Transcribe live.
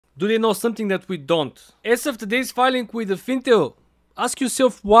Do they know something that we don't? As of today's filing with the Fintel, ask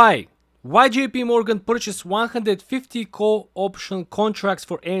yourself why. Why JP Morgan purchased 150 call option contracts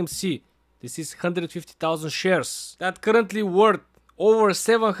for AMC? This is 150,000 shares that currently worth over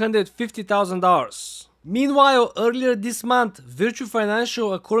 $750,000. Meanwhile, earlier this month, Virtue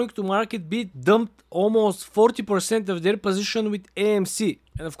Financial, according to MarketBeat, dumped almost 40% of their position with AMC.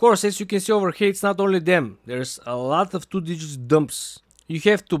 And of course, as you can see over here, it's not only them. There's a lot of two-digit dumps. You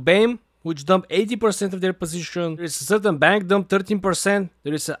have Tubaim, which dumped 80% of their position. There is a certain bank dumped 13%.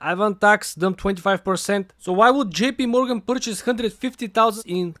 There is an Avantax dumped 25%. So why would JP Morgan purchase 150,000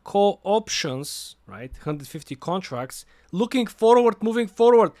 in call options, right? 150 contracts, looking forward, moving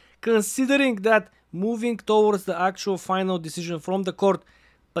forward, considering that moving towards the actual final decision from the court,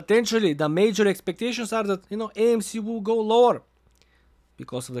 potentially the major expectations are that, AMC will go lower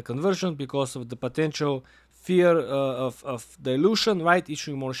because of the conversion, because of the potential fear of dilution, right?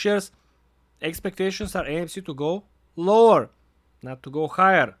 Issuing more shares. Expectations are AMC to go lower, not to go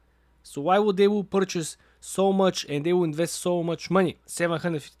higher. So why would they will purchase so much and they will invest so much money,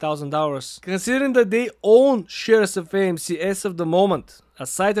 $750,000, considering that they own shares of AMC as of the moment,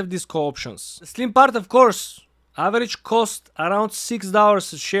 aside of these call options? The slim part, of course, average cost around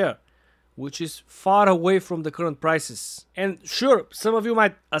 $6 a share, which is far away from the current prices. And sure, some of you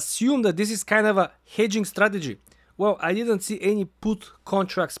might assume that this is kind of a hedging strategy. Well, I didn't see any put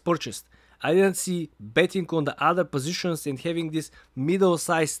contracts purchased. I didn't see betting on the other positions and having these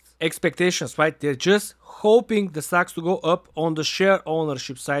middle-sized expectations, right? They're just hoping the stocks to go up on the share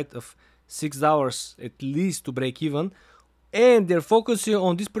ownership side of $6 at least to break even. And they're focusing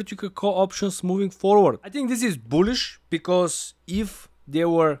on these particular call options moving forward. I think this is bullish because if they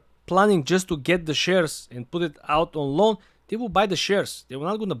were planning just to get the shares and put it out on loan, they will buy the shares. They were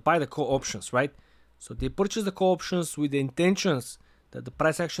not going to buy the call options, right? So they purchase the call options with the intentions that the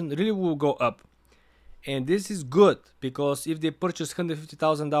price action really will go up. And this is good because if they purchase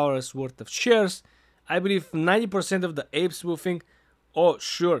 $150,000 worth of shares, I believe 90% of the apes will think, oh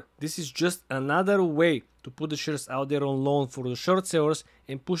sure, this is just another way to put the shares out there on loan for the short sellers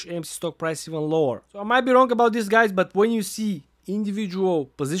and push AMC stock price even lower. So I might be wrong about this, guys, but when you see individual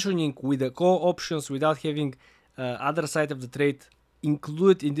positioning with the call options without having other side of the trade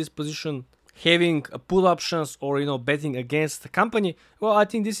included in this position, having put options or betting against the company, well, I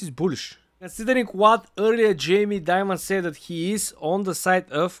think this is bullish. Considering what earlier Jamie Dimon said, that he is on the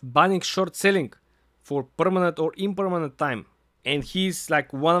side of banning short selling for permanent or impermanent time, and he's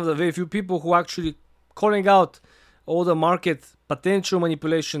like one of the very few people who actually calling out all the market potential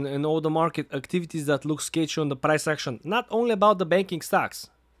manipulation and all the market activities that look sketchy on the price action, not only about the banking stocks.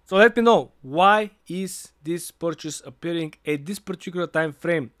 So let me know, why is this purchase appearing at this particular time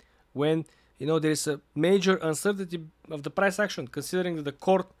frame when there is a major uncertainty of the price action, considering that the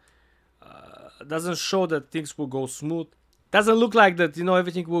court doesn't show that things will go smooth. Doesn't look like that,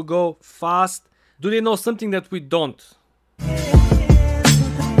 everything will go fast. Do they know something that we don't?